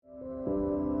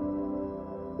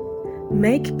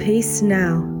Make peace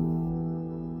now.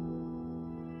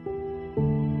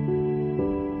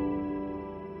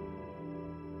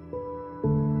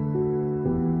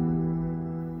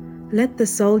 Let the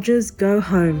soldiers go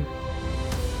home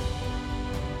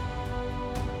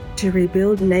to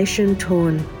rebuild nation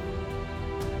torn.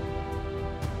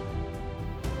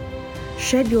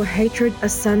 Shed your hatred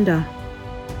asunder.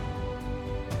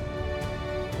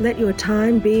 Let your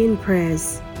time be in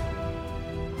prayers.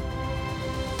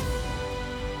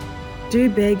 Do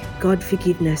beg God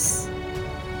forgiveness.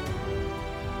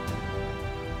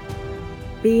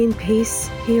 Be in peace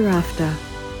hereafter.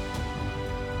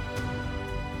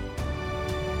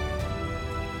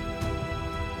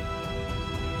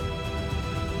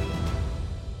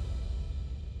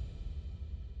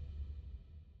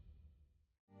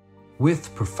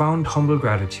 With profound humble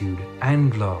gratitude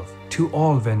and love to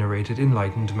all venerated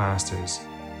enlightened masters,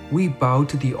 we bow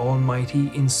to the Almighty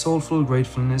in soulful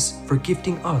gratefulness for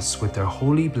gifting us with their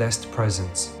holy blessed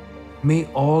presence. May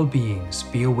all beings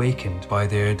be awakened by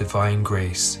their divine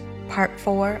grace. Part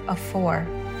 4 of 4.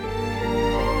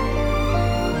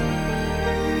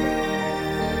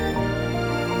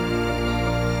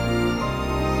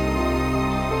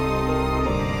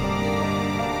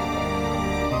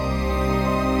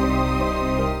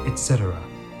 Etc.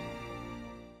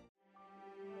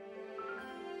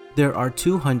 There are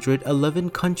 211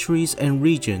 countries and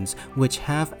regions which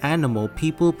have animal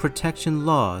people protection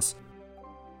laws.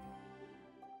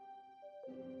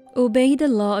 Obey the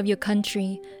law of your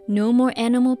country. No more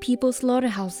animal people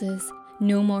slaughterhouses.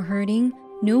 No more hurting.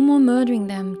 No more murdering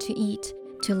them to eat,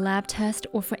 to lab test,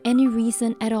 or for any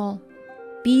reason at all.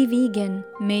 Be vegan.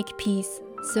 Make peace.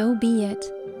 So be it.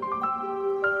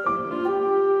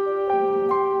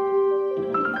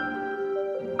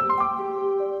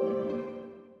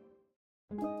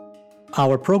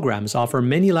 Our programs offer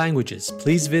many languages.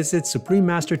 Please visit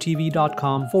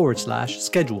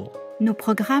suprememastertv.com/schedule. Nos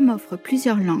programmes offrent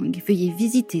plusieurs langues. Veuillez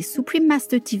visiter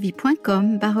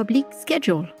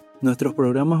suprememastertv.com/schedule. Nuestros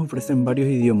programas ofrecen varios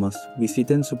idiomas.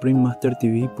 Visiten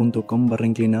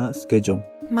suprememastertv.com/schedule.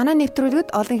 Манай нэвтрүүлгүүд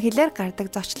олон хэлээр гардаг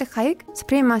зочлог хаяг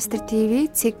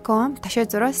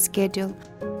suprememastertv.com/schedule.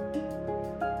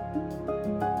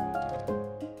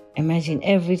 Imagine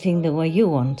everything the way you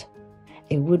want.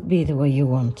 It would be the way you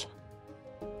want.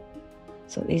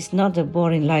 So it's not a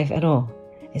boring life at all.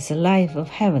 It's a life of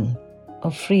heaven,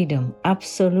 of freedom,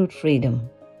 absolute freedom,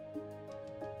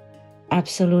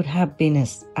 absolute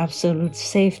happiness, absolute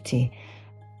safety,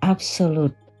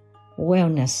 absolute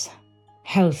wellness,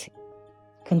 health,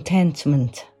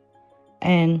 contentment,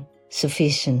 and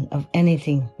sufficient of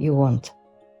anything you want.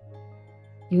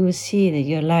 You will see that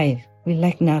your life will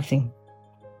lack nothing,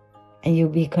 and you'll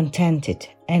be contented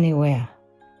anywhere,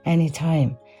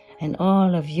 anytime, and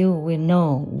all of you will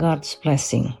know God's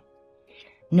blessing,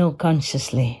 know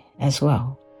consciously as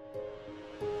well.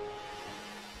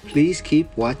 Please keep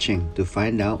watching to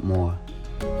find out more.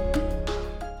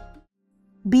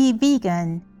 Be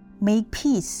vegan, make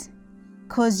peace,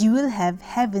 'cause you will have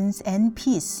heavens and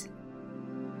peace.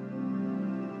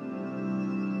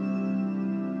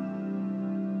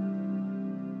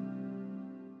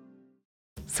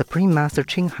 Supreme Master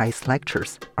Ching Hai's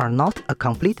lectures are not a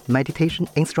complete meditation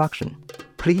instruction.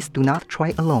 Please do not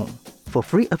try alone. For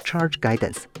free of charge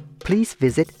guidance, please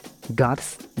visit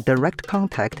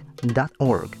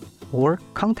godsdirectcontact.org or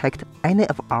contact any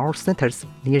of our centers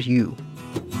near you.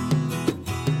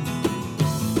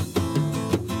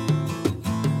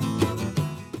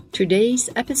 Today's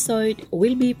episode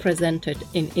will be presented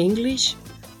in English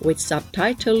with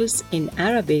subtitles in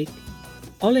Arabic,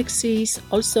 Aulacese,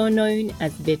 also known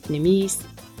as Vietnamese,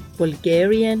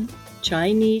 Bulgarian,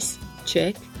 Chinese,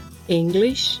 Czech,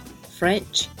 English,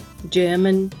 French,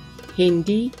 German,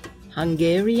 Hindi,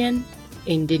 Hungarian,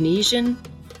 Indonesian,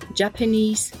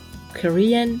 Japanese,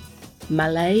 Korean,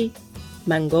 Malay,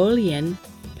 Mongolian,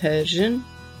 Persian,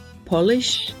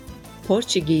 Polish,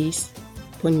 Portuguese,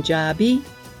 Punjabi,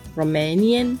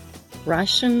 Romanian,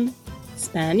 Russian,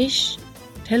 Spanish,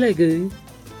 Telugu,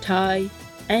 Thai,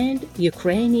 and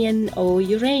Ukrainian or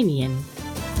Iranian.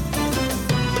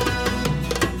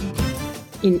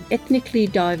 In ethnically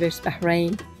diverse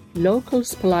Bahrain,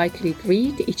 locals politely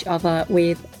greet each other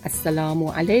with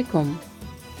Assalamu alaikum,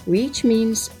 which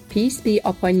means peace be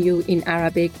upon you in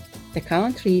Arabic, the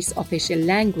country's official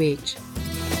language.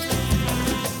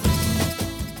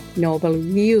 Noble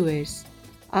viewers,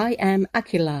 I am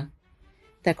Akila.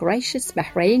 The gracious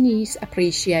Bahrainis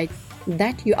appreciate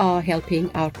that you are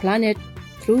helping our planet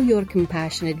through your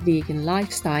compassionate vegan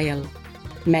lifestyle.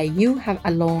 May you have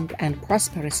a long and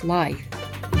prosperous life.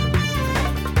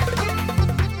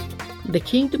 The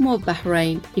Kingdom of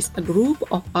Bahrain is a group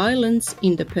of islands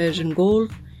in the Persian Gulf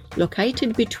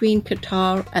located between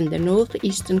Qatar and the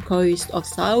northeastern coast of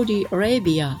Saudi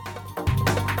Arabia.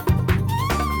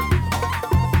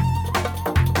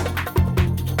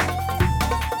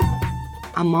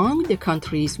 Among the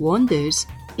country's wonders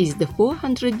is the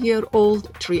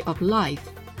 400-year-old Tree of Life,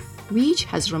 which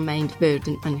has remained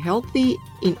verdant and healthy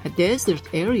in a desert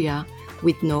area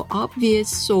with no obvious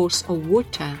source of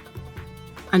water.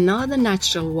 Another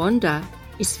natural wonder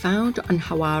is found on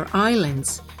Hawar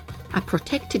Islands, a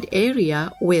protected area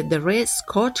where the red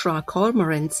Scotra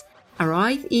cormorants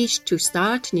arrive each to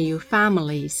start new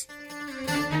families.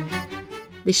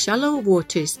 The shallow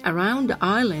waters around the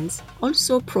islands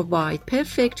also provide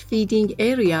perfect feeding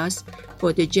areas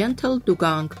for the gentle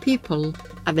Dugang people,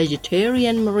 a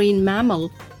vegetarian marine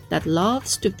mammal that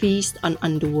loves to feast on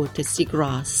underwater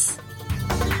seagrass.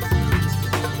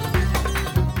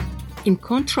 In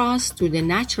contrast to the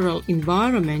natural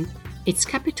environment, its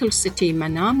capital city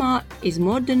Manama is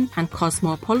modern and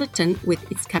cosmopolitan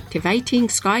with its captivating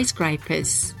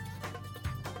skyscrapers.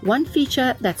 One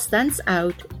feature that stands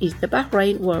out is the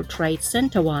Bahrain World Trade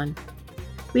Center one,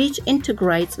 which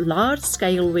integrates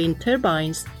large-scale wind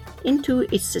turbines into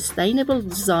its sustainable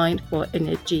design for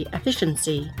energy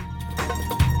efficiency.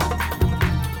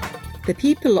 The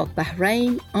people of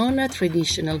Bahrain honor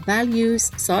traditional values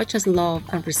such as love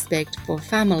and respect for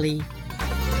family.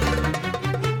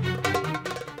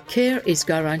 Care is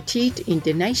guaranteed in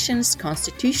the nation's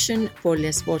constitution for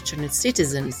less fortunate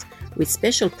citizens, with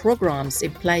special programs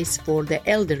in place for the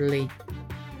elderly.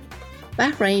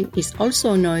 Bahrain is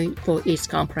also known for its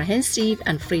comprehensive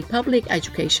and free public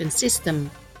education system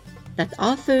that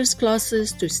offers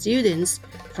classes to students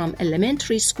from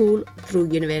elementary school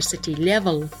through university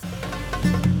level.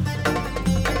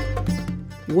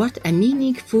 What a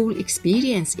meaningful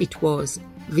experience it was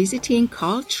visiting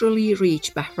culturally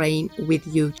rich Bahrain with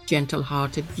you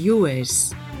gentle-hearted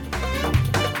viewers.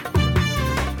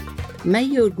 May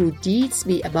your good deeds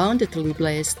be abundantly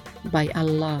blessed by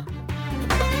Allah.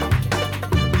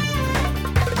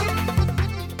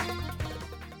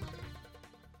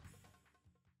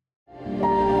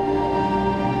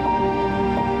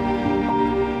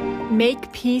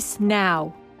 Make peace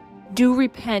now. Do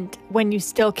repent when you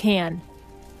still can.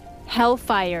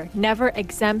 Hellfire never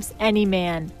exempts any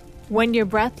man when your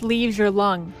breath leaves your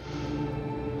lung.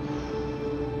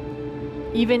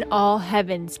 Even all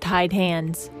heaven's tied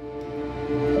hands.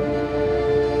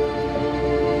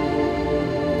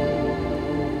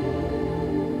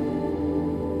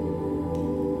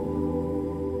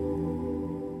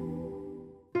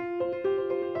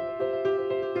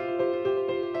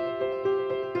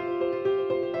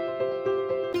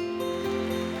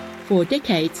 For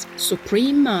decades,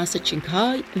 Supreme Master Ching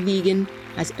Hai Vegan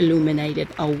has illuminated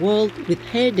our world with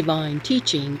her divine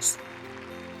teachings.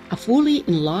 A fully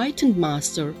enlightened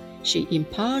master, she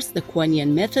imparts the Kuan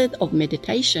Yin method of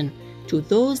meditation to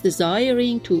those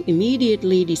desiring to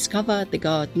immediately discover the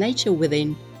God nature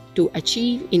within to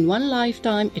achieve in one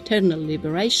lifetime eternal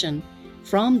liberation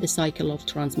from the cycle of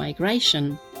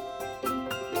transmigration.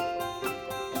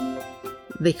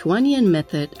 The Kuan Yin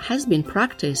method has been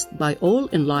practiced by all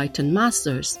enlightened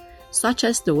masters, such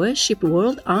as the worshipped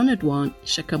world-honored one,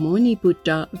 Shakyamuni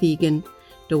Buddha, vegan,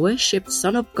 the worshipped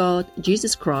Son of God,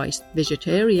 Jesus Christ,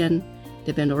 vegetarian,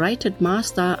 the venerated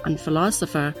master and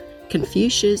philosopher,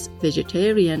 Confucius,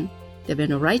 vegetarian, the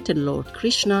venerated Lord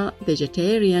Krishna,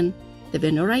 vegetarian, the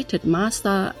venerated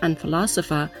master and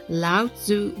philosopher, Lao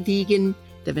Tzu, vegan,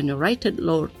 the venerated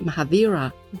Lord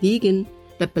Mahavira, vegan,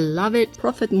 the beloved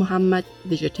Prophet Muhammad,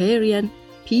 vegetarian,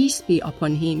 peace be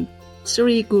upon him,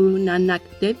 Sri Guru Nanak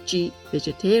Dev Ji,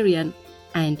 vegetarian,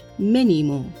 and many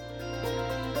more.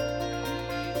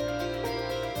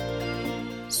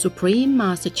 Supreme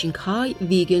Master Ching Hai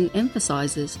Vegan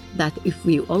emphasizes that if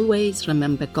we always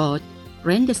remember God,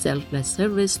 render selfless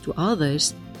service to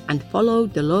others, and follow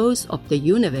the laws of the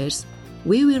universe,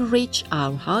 we will reach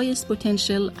our highest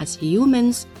potential as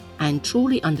humans and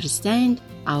truly understand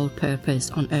our purpose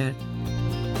on earth.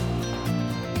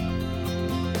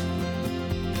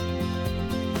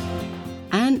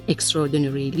 An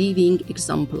extraordinary living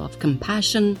example of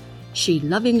compassion, she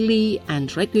lovingly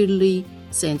and regularly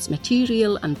sends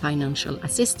material and financial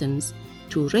assistance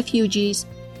to refugees,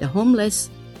 the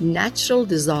homeless, natural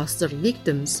disaster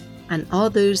victims, and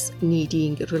others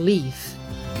needing relief.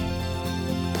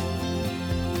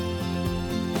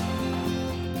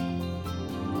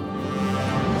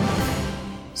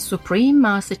 Supreme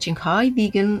Master Ching Hai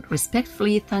Vegan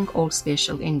respectfully thank all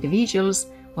special individuals,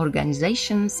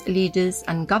 organizations, leaders,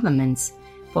 and governments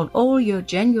for all your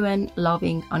genuine,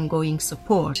 loving, ongoing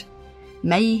support.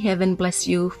 May heaven bless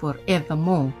you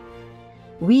forevermore.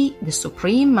 We, the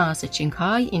Supreme Master Ching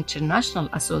Hai International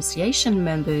Association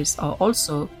members, are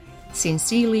also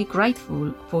sincerely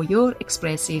grateful for your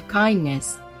expressive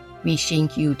kindness,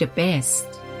 wishing you the best.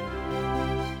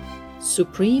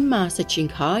 Supreme Master Ching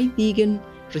Hai Vegan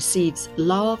receives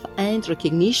love and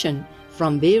recognition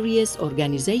from various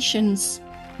organizations,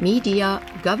 media,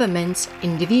 governments,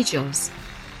 individuals,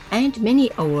 and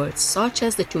many awards such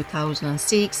as the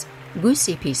 2006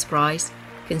 Gusi Peace Prize,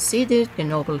 considered the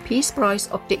Nobel Peace Prize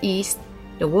of the East,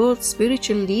 the World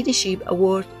Spiritual Leadership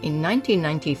Award in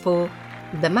 1994,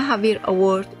 the Mahavir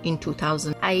Award in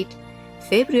 2008,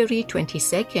 February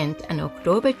 22nd and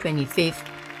October 25th,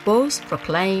 both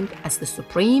proclaimed as the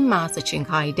Supreme Master Ching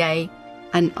Hai Day,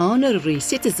 an honorary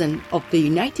citizen of the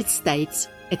United States,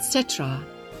 etc.,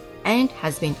 and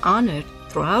has been honored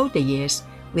throughout the years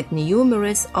with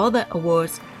numerous other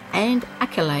awards and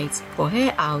accolades for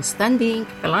her outstanding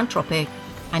philanthropic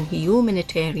and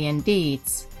humanitarian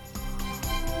deeds.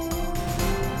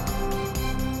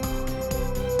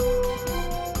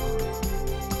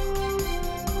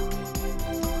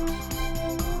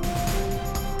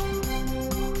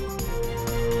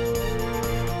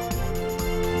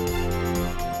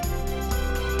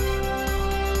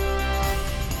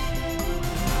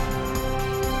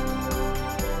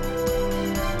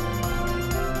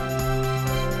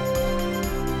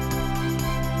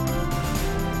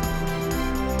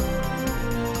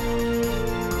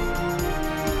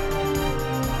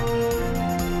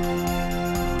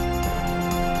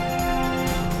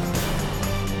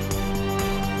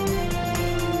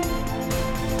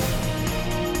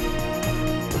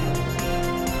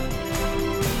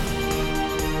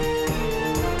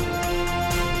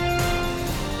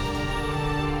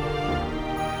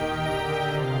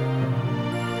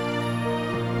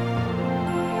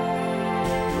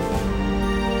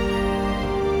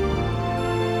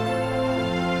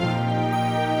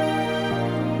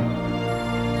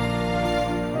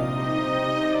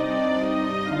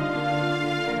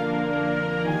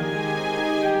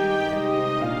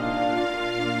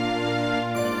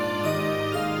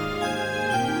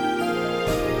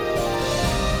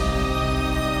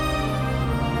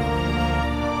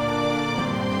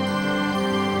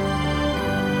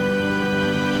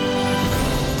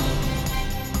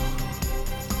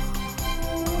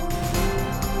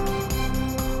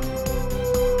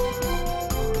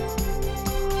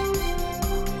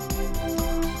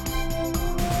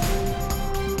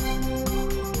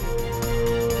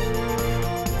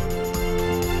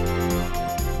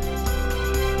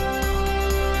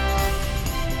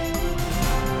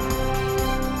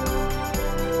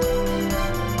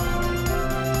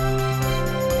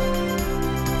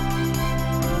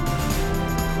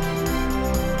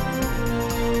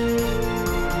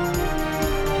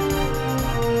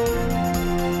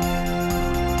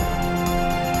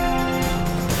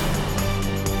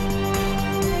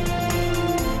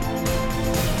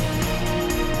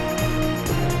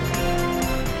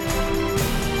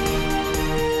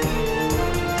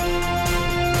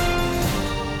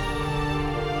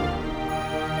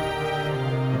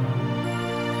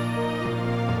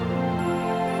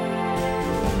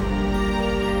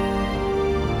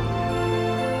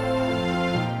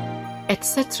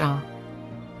 etc.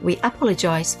 We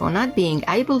apologize for not being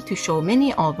able to show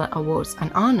many other awards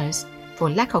and honors for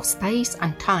lack of space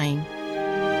and time.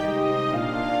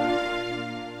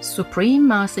 Supreme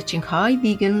Master Ching Hai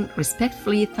Vegan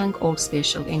respectfully thank all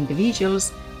special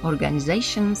individuals,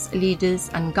 organizations, leaders,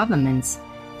 and governments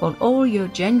for all your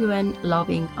genuine,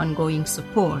 loving, ongoing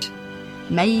support.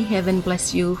 May heaven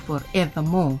bless you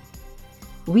forevermore.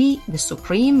 We, the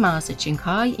Supreme Master Ching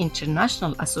Hai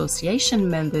International Association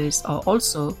members, are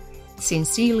also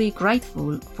sincerely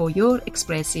grateful for your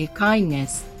expressive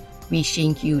kindness,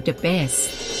 wishing you the best.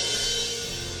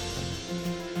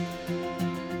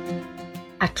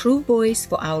 A true voice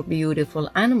for our beautiful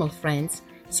animal friends,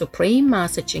 Supreme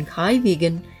Master Ching Hai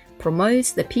Vegan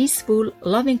promotes the peaceful,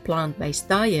 loving plant-based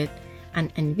diet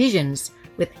and envisions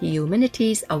with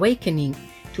humanity's awakening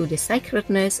to the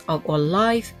sacredness of all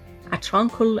life, a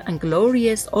tranquil and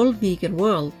glorious all-vegan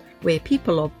world where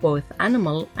people of both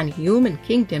animal and human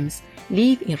kingdoms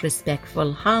live in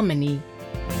respectful harmony.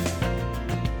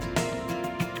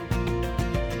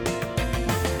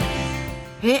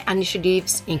 Her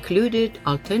initiatives included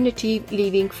alternative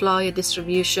living flyer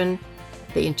distribution,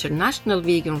 the International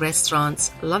Vegan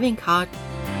Restaurants Loving Heart,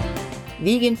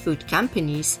 vegan food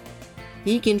companies,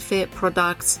 vegan fair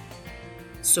products,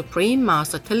 Supreme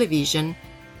Master Television,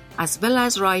 as well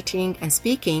as writing and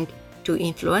speaking to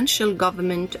influential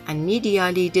government and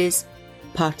media leaders,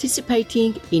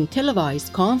 participating in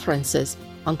televised conferences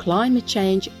on climate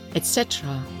change,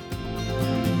 etc.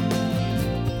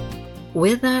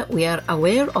 Whether we are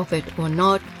aware of it or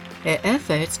not, her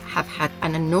efforts have had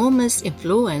an enormous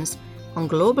influence on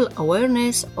global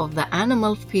awareness of the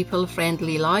animal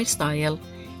people-friendly lifestyle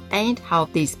and how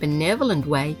this benevolent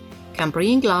way can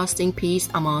bring lasting peace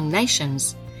among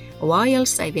nations while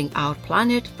saving our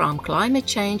planet from climate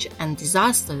change and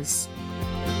disasters.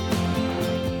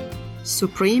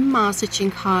 Supreme Master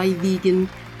Ching Hai Vegan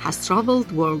has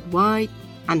traveled worldwide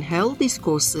and held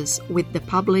discourses with the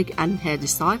public and her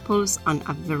disciples on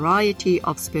a variety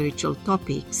of spiritual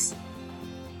topics.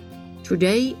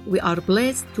 Today, we are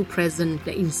blessed to present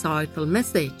the insightful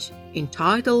message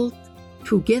entitled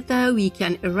Together We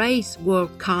Can Erase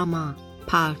World Karma,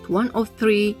 Part 1 of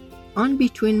 3 on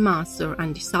Between Master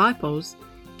and Disciples,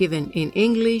 given in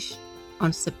English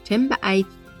on September 8,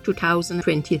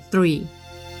 2023.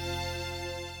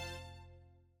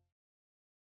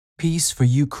 Peace for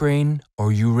Ukraine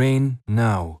or Ukraine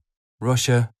now.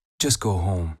 Russia, just go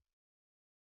home.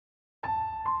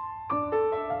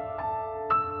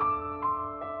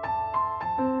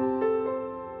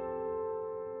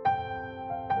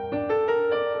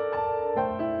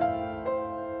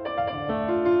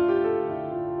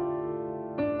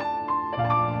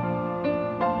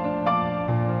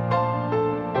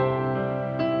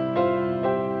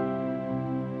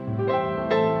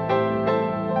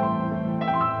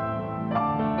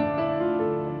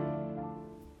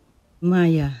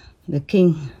 Maya, the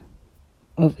king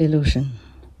of illusion,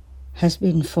 has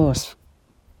been forced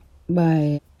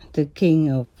by the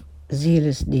king of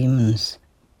zealous demons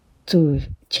to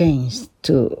change,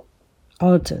 to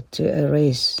alter, to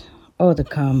erase all the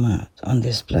karma on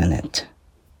this planet.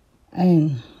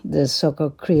 And the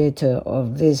so-called creator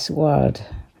of this world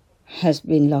has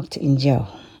been locked in jail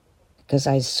because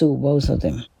I sue both of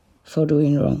them for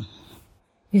doing wrong.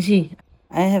 You see,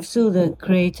 I have sued the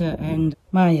creator and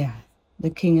Maya, the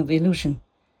king of illusion,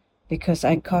 because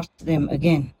I caught them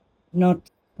again, not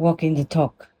walking the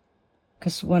talk.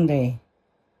 Because one day,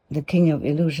 the king of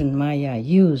illusion, Maya,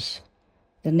 used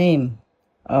the name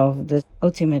of the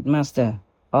ultimate master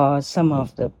or some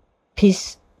of the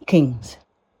peace kings.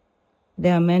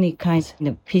 There are many kinds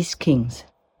of peace kings.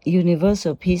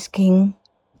 Universal peace king,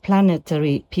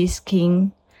 planetary peace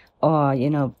king, or,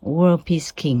 world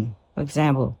peace king, for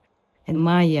example. And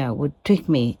Maya would trick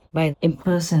me by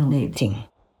impersonating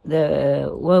the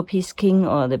world peace king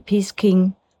or the peace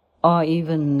king or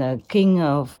even the king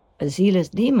of zealous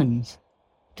demons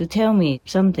to tell me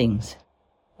some things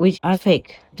which are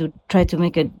fake, to try to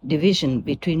make a division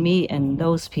between me and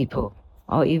those people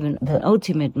or even the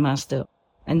ultimate master.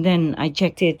 And then I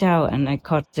checked it out and I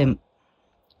caught them.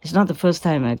 It's not the first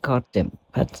time I caught them,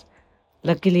 but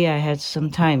luckily I had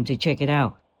some time to check it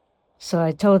out. So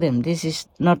I told them, this is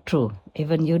not true.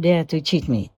 Even you dare to cheat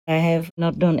me. I have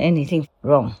not done anything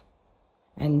wrong.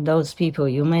 And those people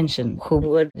you mentioned who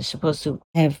were supposed to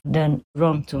have done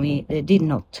wrong to me, they did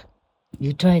not.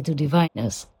 You try to divide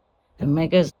us and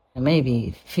make us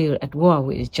maybe feel at war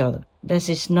with each other. This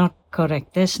is not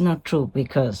correct. That's not true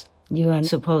because you are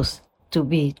supposed to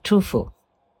be truthful,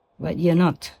 but you're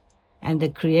not. And the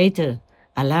Creator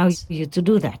allows you to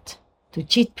do that, to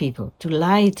cheat people, to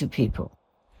lie to people,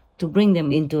 to bring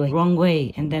them into a wrong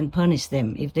way and then punish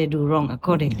them if they do wrong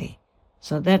accordingly.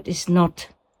 So that is not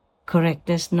correct.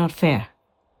 That's not fair.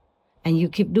 And you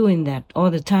keep doing that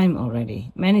all the time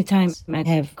already. Many times I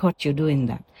have caught you doing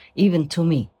that, even to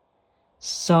me.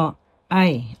 So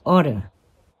I order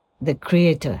the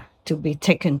Creator to be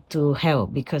taken to hell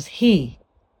because he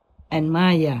and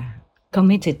Maya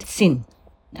committed sin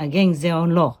against their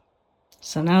own law.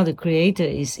 So now the Creator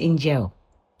is in jail,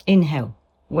 in hell,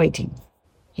 waiting.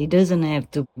 He doesn't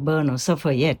have to burn or suffer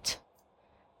yet.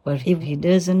 But if he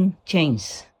doesn't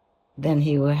change, then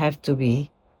he will have to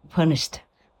be punished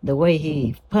the way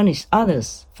he punished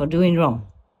others for doing wrong.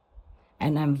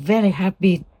 And I'm very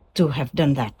happy to have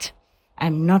done that.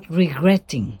 I'm not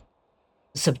regretting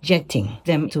subjecting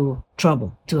them to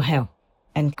trouble, to hell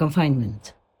and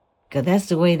confinement. Because that's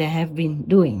the way they have been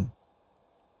doing,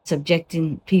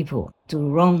 subjecting people to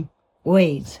wrong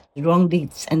ways, wrong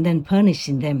deeds, and then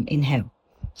punishing them in hell.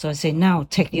 So I say, now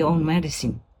take your own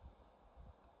medicine.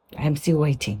 I'm still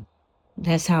waiting.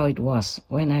 That's how it was.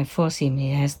 When I force him,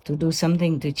 he has to do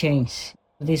something to change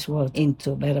this world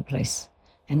into a better place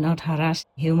and not harass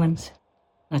humans,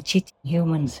 not cheat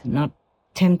humans, not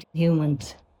tempt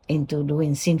humans into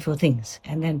doing sinful things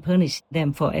and then punish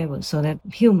them forever so that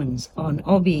humans or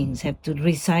all beings have to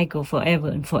recycle forever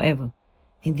and forever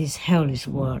in this hellish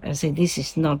world. I say, this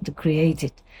is not the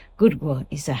created good world,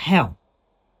 it's a hell.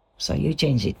 so you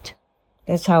change it.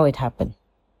 That's how it happened.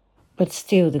 But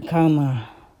still, the karma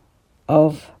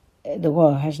of the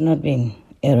war has not been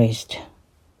erased.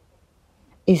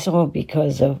 It's all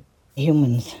because of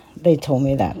humans. They told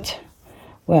me that.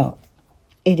 Well,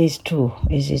 it is true.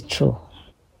 Is it true?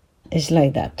 It's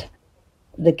like that.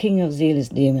 The king of zealous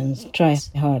demons tries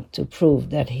hard to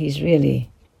prove that he's really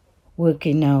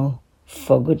working now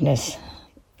for goodness,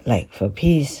 like for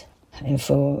peace and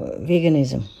for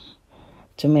veganism,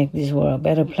 to make this world a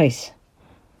better place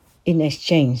in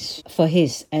exchange for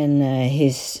his and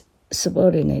his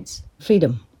subordinates'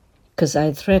 freedom. Because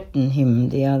I threatened him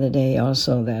the other day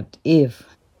also that if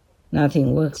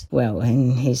nothing works well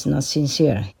and he's not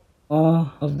sincere,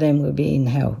 all of them will be in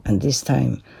hell, and this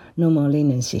time no more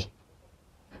leniency.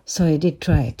 So I did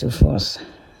try to force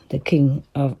the king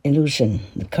of illusion,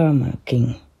 the karma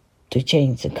king, to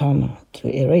change the karma,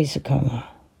 to erase the karma,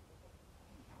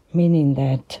 meaning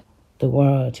that the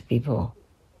world, people,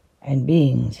 and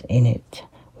beings in it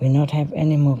will not have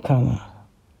any more karma.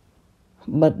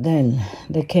 But then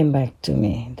they came back to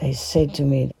me. They said to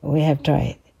me, we have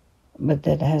tried, but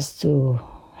that has to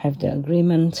have the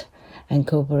agreement and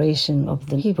cooperation of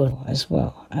the people as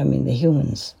well. I mean the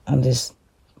humans on this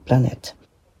planet.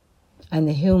 And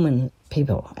the human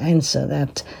people answer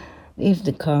that if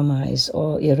the karma is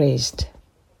all erased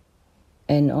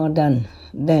and all done,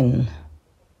 then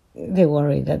they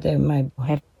worry that they might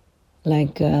have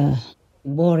like a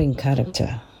boring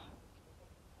character,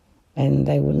 and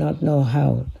they would not know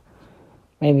how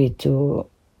maybe to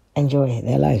enjoy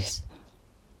their lives.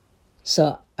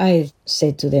 So I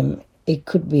said to them, it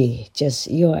could be just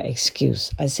your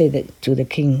excuse. I say that to the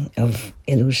king of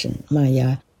illusion,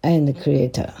 Maya, and the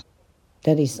creator.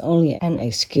 That is only an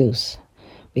excuse,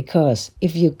 because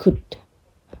if you could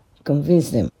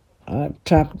convince them or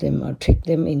trap them or trick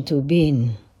them into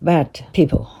being bad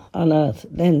people on earth,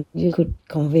 then you could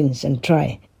convince and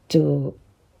try to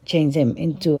change them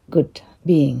into good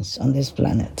beings on this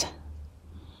planet.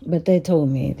 But they told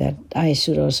me that I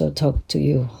should also talk to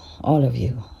you, all of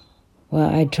you. Well,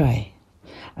 I try.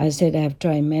 I said I've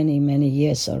tried many, many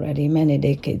years already, many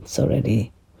decades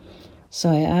already. So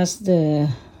I asked the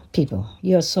people,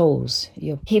 your souls,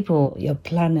 your people, your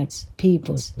planet's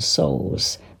people's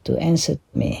souls, to answer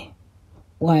me.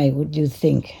 Why would you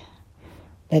think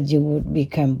that you would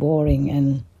become boring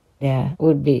and there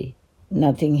would be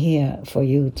nothing here for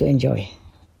you to enjoy?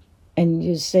 And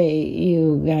you say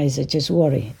you guys are just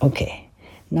worried. Okay,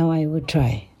 now I will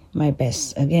try my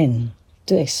best again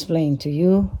to explain to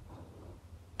you,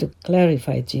 to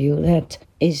clarify to you that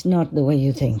it's not the way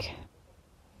you think.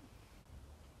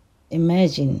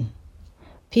 Imagine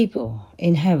people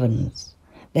in heavens,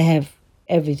 they have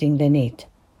everything they need.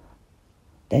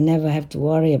 They never have to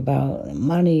worry about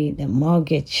money, the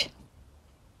mortgage,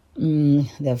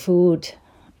 their food,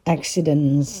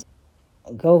 accidents,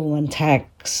 government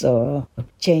tax, or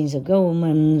change of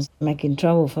government, making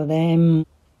trouble for them.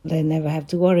 They never have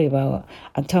to worry about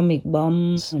atomic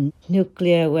bombs and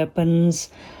nuclear weapons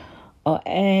or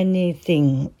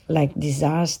anything like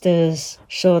disasters,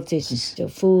 shortages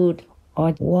of food,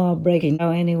 or war breaking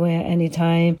out anywhere,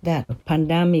 anytime. That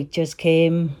pandemic just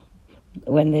came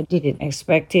when they didn't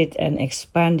expect it and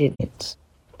expanded its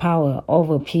power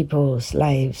over people's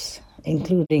lives,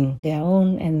 including their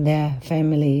own and their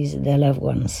families, their loved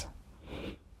ones.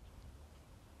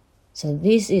 So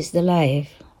this is the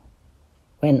life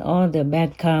when all the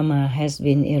bad karma has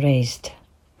been erased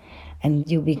and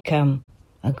you become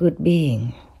a good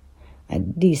being, a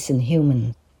decent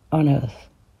human on earth.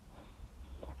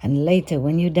 And later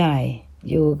when you die,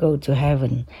 you will go to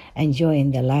heaven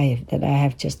enjoying the life that I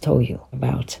have just told you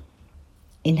about.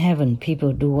 In heaven,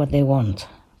 people do what they want.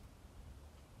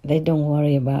 They don't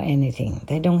worry about anything.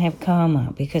 They don't have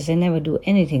karma because they never do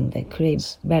anything that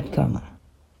creates bad karma.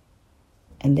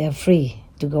 And they're free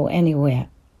to go anywhere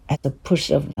at the push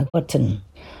of a button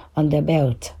on their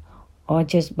belt or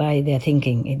just by their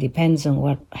thinking. It depends on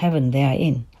what heaven they are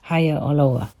in, higher or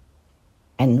lower.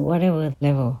 And whatever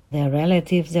level their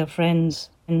relatives, their friends,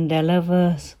 and their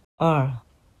lovers are,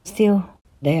 still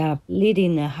they are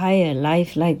leading a higher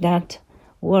life like that,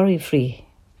 worry-free,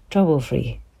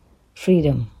 trouble-free,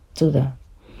 freedom to the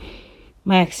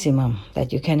maximum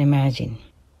that you can imagine.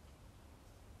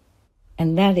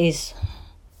 And that is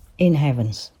in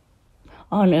heavens.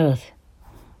 On earth,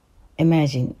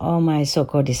 imagine all my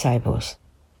so-called disciples.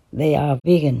 They are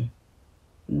vegan.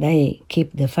 They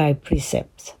keep the 5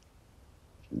 precepts.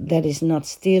 That is not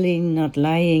stealing, not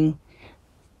lying,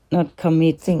 not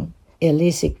committing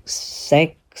illicit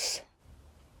sex,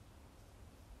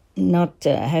 not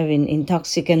having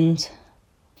intoxicants,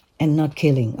 and not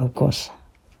killing, of course.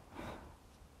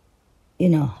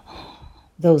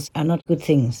 those are not good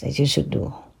things that you should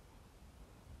do.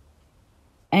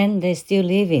 And they're still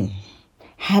living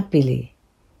happily,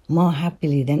 more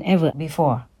happily than ever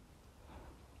before.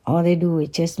 All they do is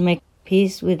just make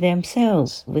peace with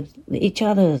themselves, with each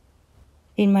other,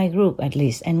 in my group at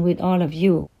least, and with all of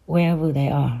you, wherever they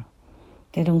are.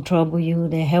 They don't trouble you,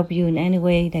 they help you in any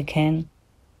way they can,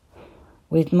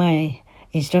 with my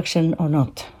instruction or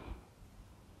not.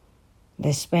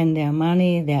 They spend their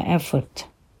money, their effort,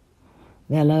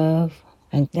 their love,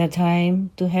 and their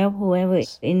time to help whoever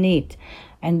is in need.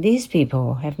 And these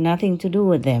people have nothing to do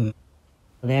with them.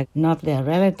 They're not their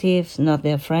relatives, not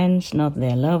their friends, not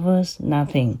their lovers,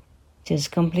 nothing.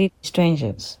 Just complete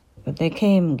strangers. But they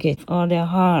came, gave all their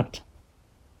heart,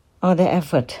 all their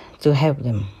effort to help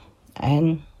them.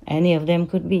 And any of them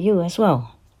could be you as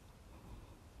well.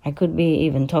 I could be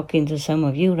even talking to some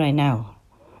of you right now,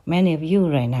 many of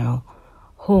you right now,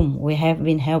 whom we have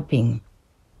been helping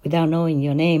without knowing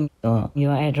your name or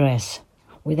your address,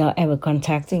 without ever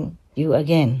contacting you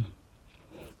again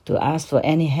to ask for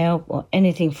any help or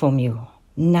anything from you.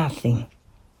 Nothing.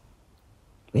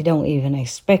 We don't even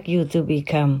expect you to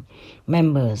become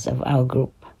members of our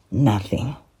group.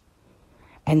 Nothing.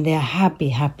 And they're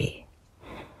happy.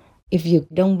 If you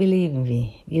don't believe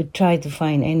me, you try to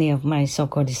find any of my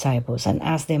so-called disciples and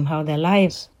ask them how their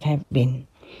lives have been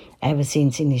ever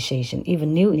since initiation,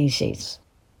 even new initiates.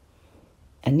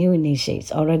 And new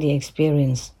initiates already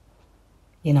experience,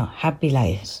 happy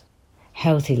lives,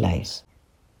 healthy lives.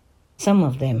 Some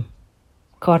of them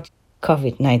caught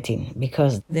COVID-19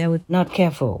 because they were not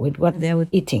careful with what they were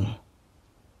eating.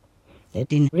 They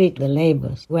didn't read the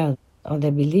labels well, or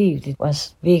they believed it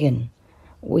was vegan,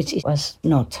 which it was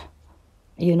not.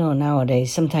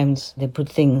 Nowadays, sometimes they put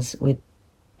things with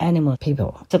animal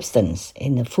substance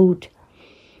in the food,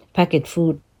 packet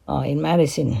food, or in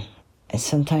medicine. And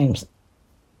sometimes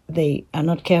they are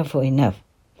not careful enough.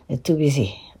 They're too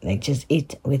busy. They just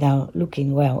eat without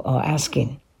looking well or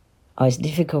asking. Or it's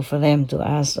difficult for them to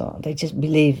ask, or they just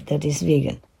believe that it's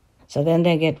vegan. So then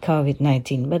they get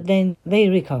COVID-19, but then they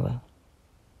recover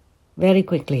very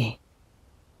quickly.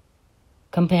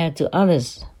 Compared to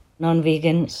others,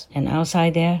 non-vegans and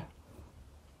outside there,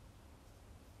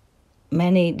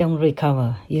 many don't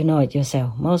recover. You know it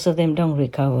yourself. Most of them don't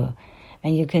recover.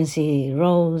 And you can see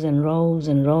rows and rows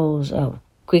and rows of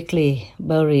quickly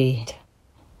buried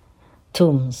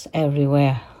tombs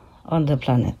everywhere on the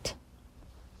planet.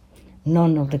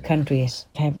 None of the countries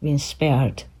have been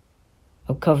spared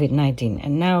of COVID-19.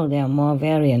 And now there are more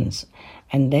variants,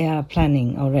 and they are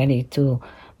planning already to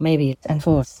maybe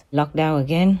enforce lockdown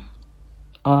again,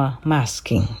 or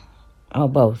masking, or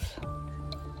both.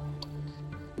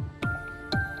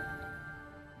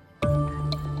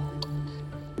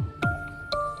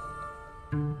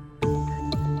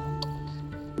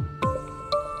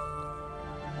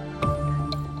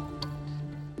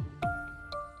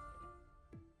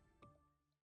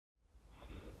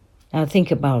 Now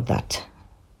think about that.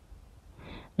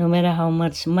 No matter how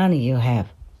much money you have,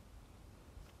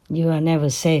 you are never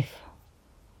safe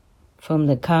from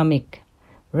the karmic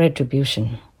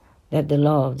retribution that the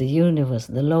law of the universe,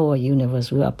 the lower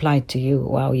universe, will apply to you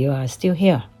while you are still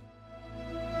here.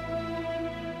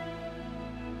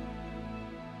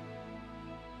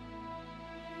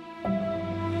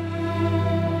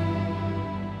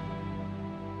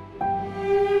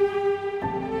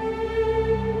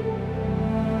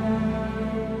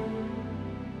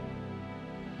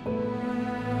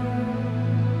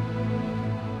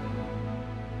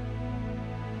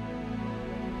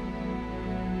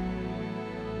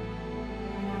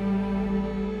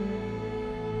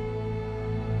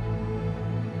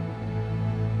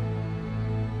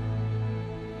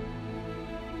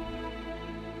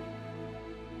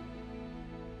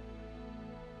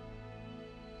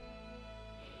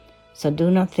 So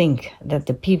do not think that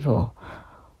the people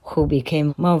who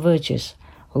became more virtuous,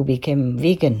 who became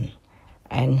vegan,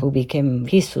 and who became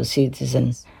peaceful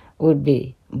citizens would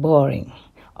be boring,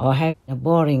 or have a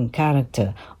boring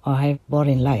character, or have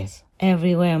boring lives.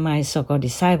 Everywhere my so-called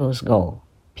disciples go,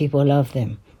 people love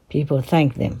them, people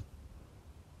thank them.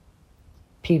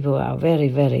 People are very,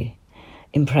 very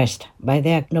impressed by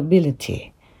their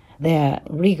nobility, their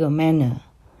regal manner,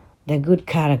 their good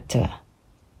character,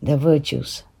 their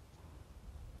virtues,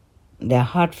 their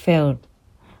heartfelt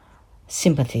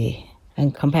sympathy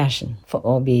and compassion for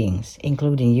all beings,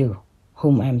 including you,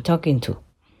 whom I'm talking to.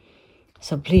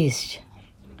 So please,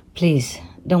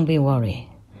 don't be worried.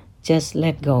 Just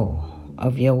let go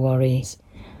of your worries.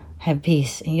 Have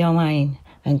peace in your mind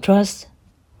and trust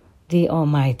the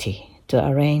Almighty to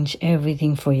arrange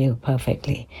everything for you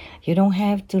perfectly. You don't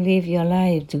have to live your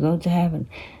life to go to heaven.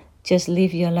 Just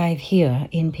live your life here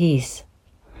in peace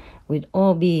with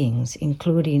all beings,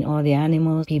 including all the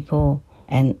animals, people,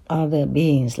 and other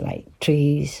beings like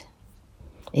trees,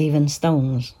 even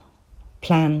stones,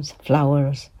 plants,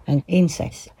 flowers, and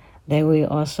insects. They will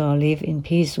also live in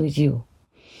peace with you.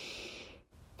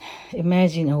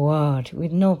 Imagine a world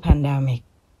with no pandemic,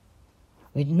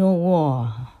 with no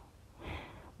war,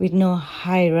 with no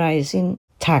high-rise in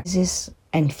taxes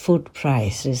and food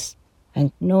prices,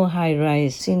 and no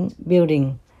high-rise in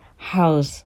building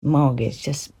house mortgage.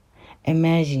 Just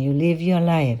imagine you live your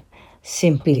life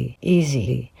simply,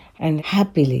 easily, and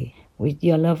happily with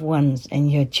your loved ones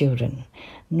and your children.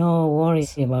 No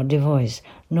worries about divorce,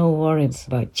 no worries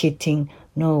about cheating,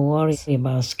 no worries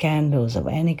about scandals of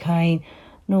any kind,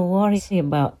 no worries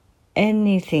about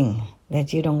anything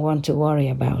that you don't want to worry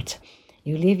about.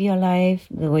 You live your life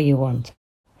the way you want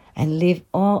and leave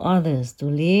all others to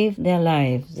live their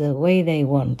lives the way they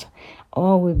want.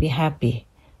 All will be happy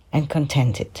and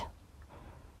contented.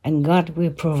 And God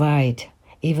will provide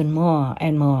even more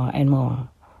and more and more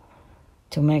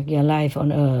to make your life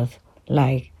on earth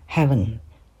like heaven.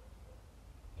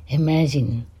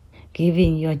 Imagine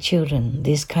giving your children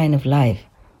this kind of life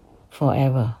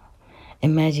forever.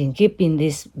 Imagine keeping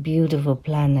this beautiful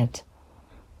planet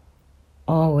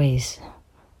always,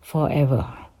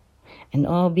 forever. And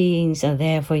all beings are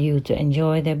there for you to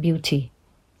enjoy their beauty,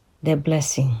 their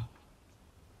blessing,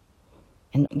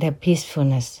 and their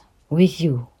peacefulness with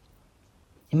you.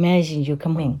 Imagine you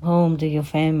coming home to your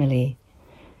family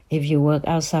if you work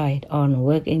outside or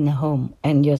work in the home,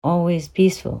 and you're always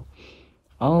peaceful,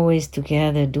 always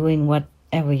together doing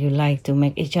whatever you like to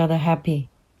make each other happy,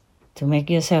 to make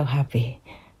yourself happy.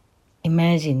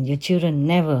 Imagine your children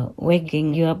never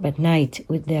waking you up at night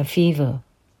with their fever,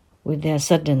 with their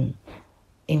sudden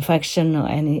infection or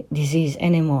any disease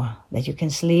anymore, that you can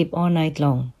sleep all night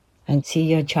long and see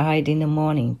your child in the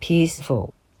morning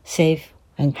peaceful, safe,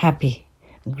 and happy,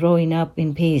 growing up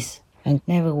in peace and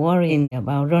never worrying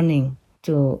about running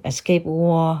to escape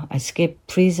war, escape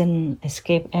prison,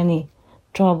 escape any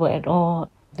trouble at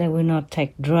all. They will not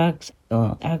take drugs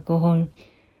or alcohol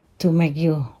to make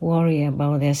you worry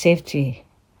about their safety,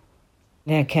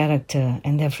 their character,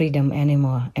 and their freedom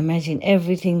anymore. Imagine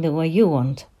everything the way you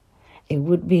want. It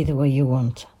would be the way you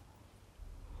want.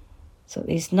 So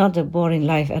it's not a boring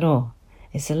life at all.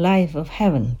 It's a life of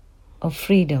heaven, of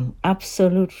freedom,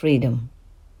 absolute freedom,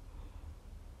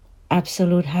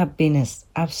 absolute happiness,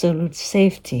 absolute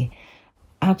safety,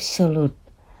 absolute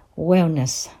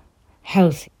wellness,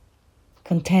 health,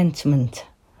 contentment,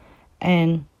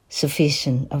 and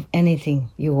sufficient of anything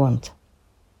you want.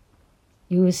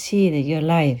 You will see that your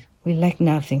life will lack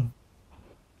nothing,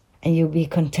 and you'll be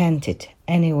contented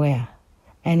anywhere,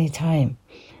 anytime.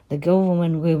 The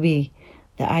government will be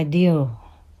the ideal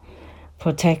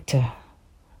protector,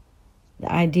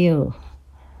 the ideal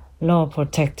law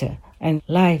protector and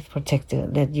life protector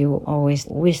that you always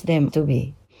wish them to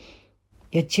be.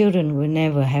 Your children will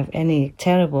never have any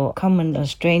terrible common or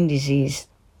strange disease.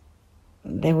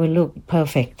 They will look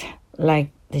perfect, like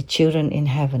the children in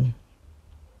heaven.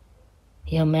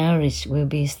 Your marriage will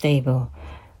be stable.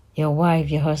 Your wife,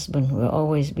 your husband will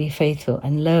always be faithful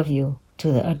and love you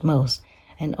to the utmost.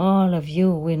 And all of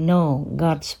you will know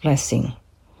God's blessing,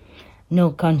 know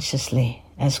consciously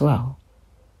as well.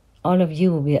 All of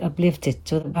you will be uplifted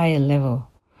to the higher level,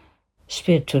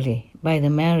 spiritually, by the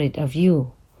merit of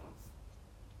you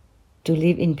to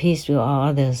live in peace with all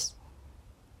others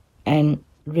and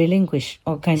relinquish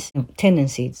all kinds of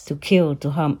tendencies to kill,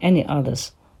 to harm any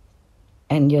others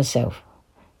and yourself.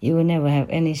 You will never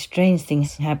have any strange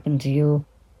things happen to you,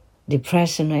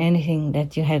 depression or anything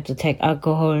that you have to take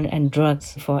alcohol and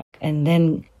drugs for, and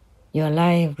then your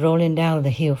life rolling down the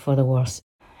hill for the worst.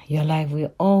 Your life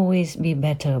will always be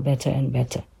better, better, and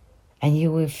better. And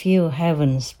you will feel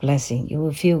heaven's blessing. You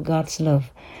will feel God's love.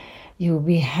 You will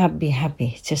be happy,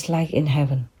 happy, just like in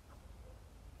heaven.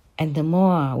 And the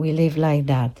more we live like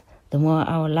that, the more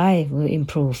our life will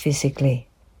improve physically.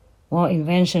 More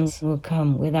inventions will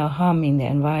come without harming the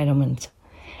environment.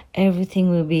 Everything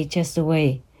will be just the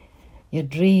way you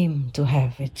dream to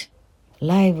have it.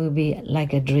 Life will be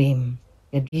like a dream,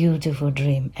 a beautiful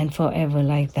dream, and forever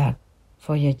like that.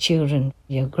 For your children,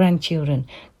 your grandchildren,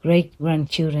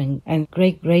 great-grandchildren, and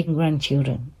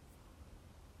great-great-grandchildren.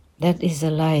 That is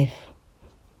the life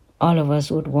all of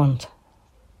us would want.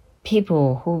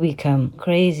 People who become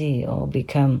crazy or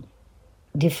become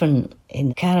different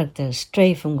in character,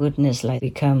 stray from goodness, like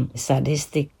become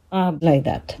sadistic, are like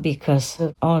that because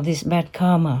of all this bad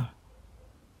karma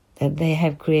that they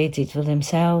have created for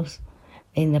themselves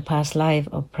in the past life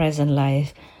or present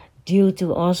life due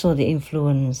to also the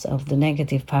influence of the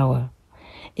negative power.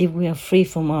 If we are free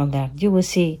from all that, you will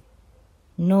see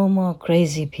no more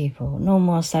crazy people, no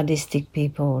more sadistic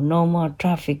people, no more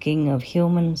trafficking of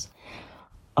humans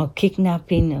or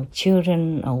kidnapping of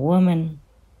children or women,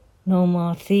 no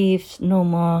more thieves, no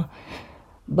more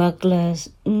burglars,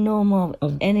 no more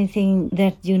of anything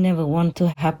that you never want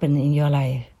to happen in your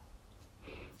life.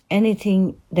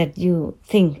 Anything that you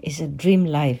think is a dream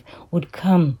life would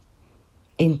come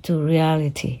into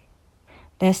reality.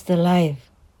 That's the life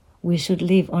we should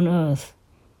live on earth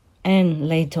and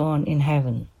later on in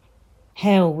heaven.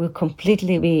 Hell will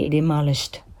completely be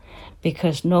demolished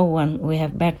because no one will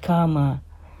have bad karma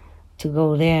to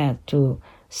go there to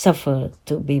suffer,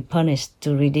 to be punished,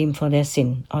 to redeem for their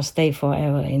sin or stay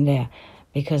forever in there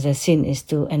because their sin is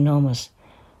too enormous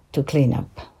to clean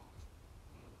up.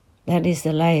 That is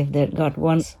the life that God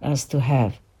wants us to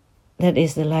have. That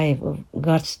is the life of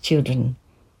God's children.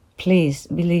 Please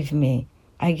believe me,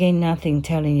 I gain nothing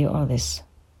telling you all this.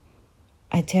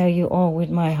 I tell you all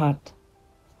with my heart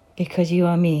because you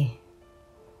are me.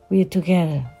 We are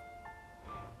together.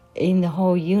 In the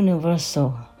whole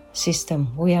universal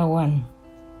system, we are one.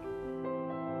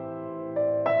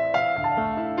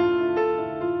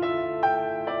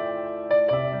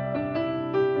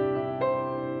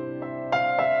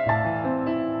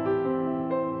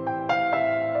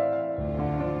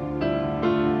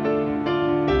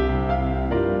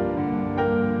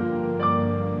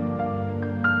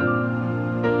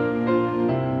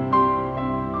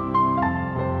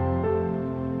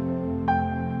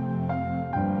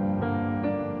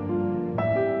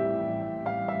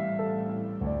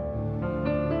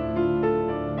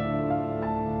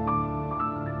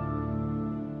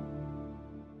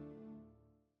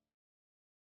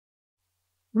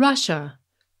 Russia,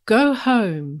 go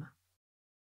home.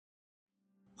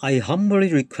 I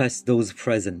humbly request those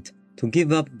present to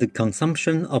give up the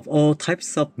consumption of all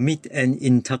types of meat and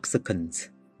intoxicants.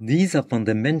 These are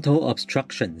fundamental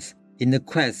obstructions in the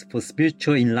quest for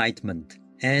spiritual enlightenment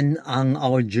and on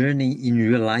our journey in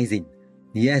realizing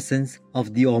the essence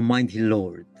of the Almighty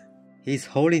Lord. His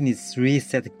Holiness Sri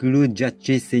Satguru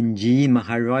Jaggi Singh Ji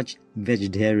Maharaj,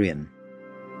 vegetarian.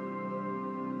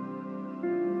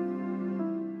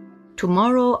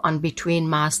 Tomorrow on Between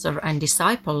Master and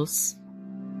Disciples.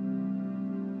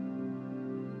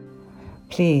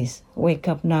 Please wake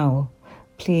up now.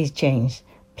 Please change.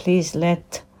 Please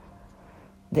let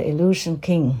the illusion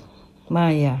king,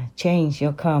 Maya, change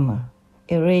your karma.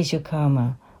 Erase your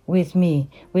karma with me,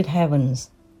 with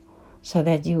heavens, so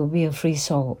that you will be a free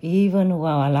soul, even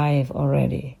while alive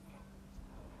already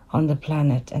on the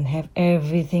planet and have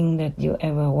everything that you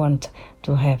ever want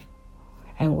to have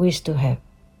and wish to have,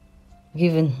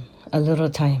 given a little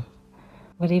time.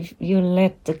 But if you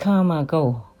let the karma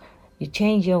go, you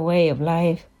change your way of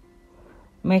life,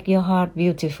 make your heart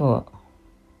beautiful,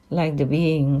 like the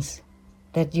beings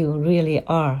that you really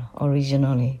are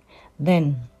originally,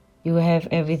 then you have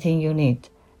everything you need,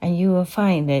 and you will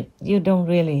find that you don't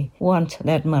really want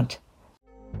that much.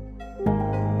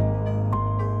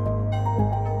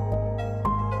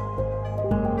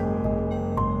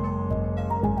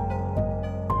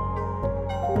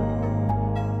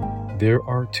 There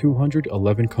are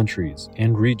 211 countries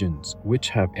and regions which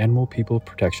have animal people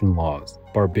protection laws.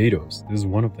 Barbados is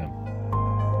one of them.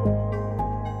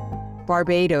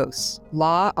 Barbados,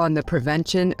 law on the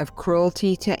prevention of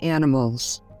cruelty to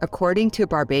animals. According to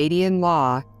Barbadian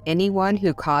law, anyone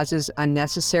who causes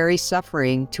unnecessary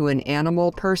suffering to an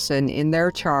animal person in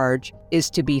their charge is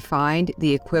to be fined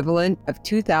the equivalent of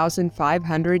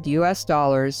 $2,500 US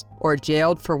or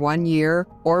jailed for 1 year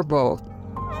or both.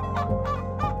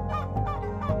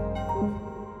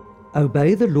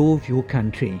 Obey the law of your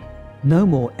country. No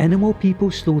more animal people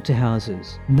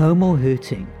slaughterhouses. No more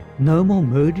hurting. No more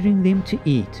murdering them to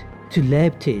eat, to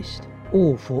lab test,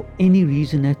 or for any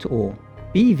reason at all.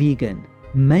 Be vegan.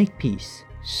 Make peace.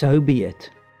 So be it.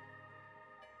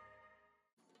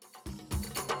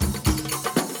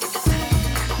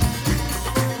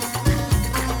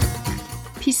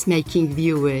 Peacemaking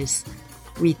viewers,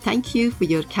 we thank you for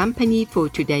your company for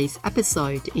today's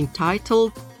episode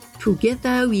entitled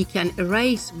Together We Can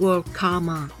Erase World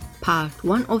Karma, Part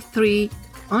 1 of 3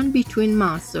 on Between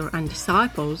Master and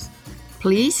Disciples.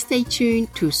 Please stay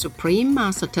tuned to Supreme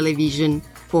Master Television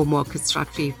for more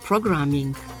constructive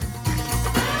programming.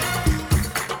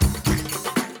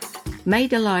 May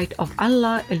the light of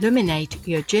Allah illuminate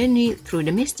your journey through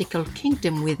the mystical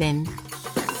kingdom within.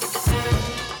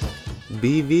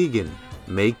 Be vegan,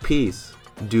 make peace,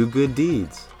 do good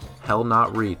deeds, hell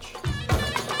not reach.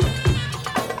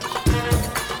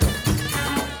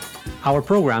 Our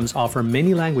programs offer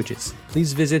many languages.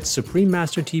 Please visit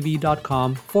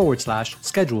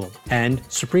suprememastertv.com/schedule and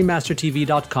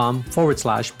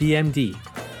suprememastertv.com/BMD.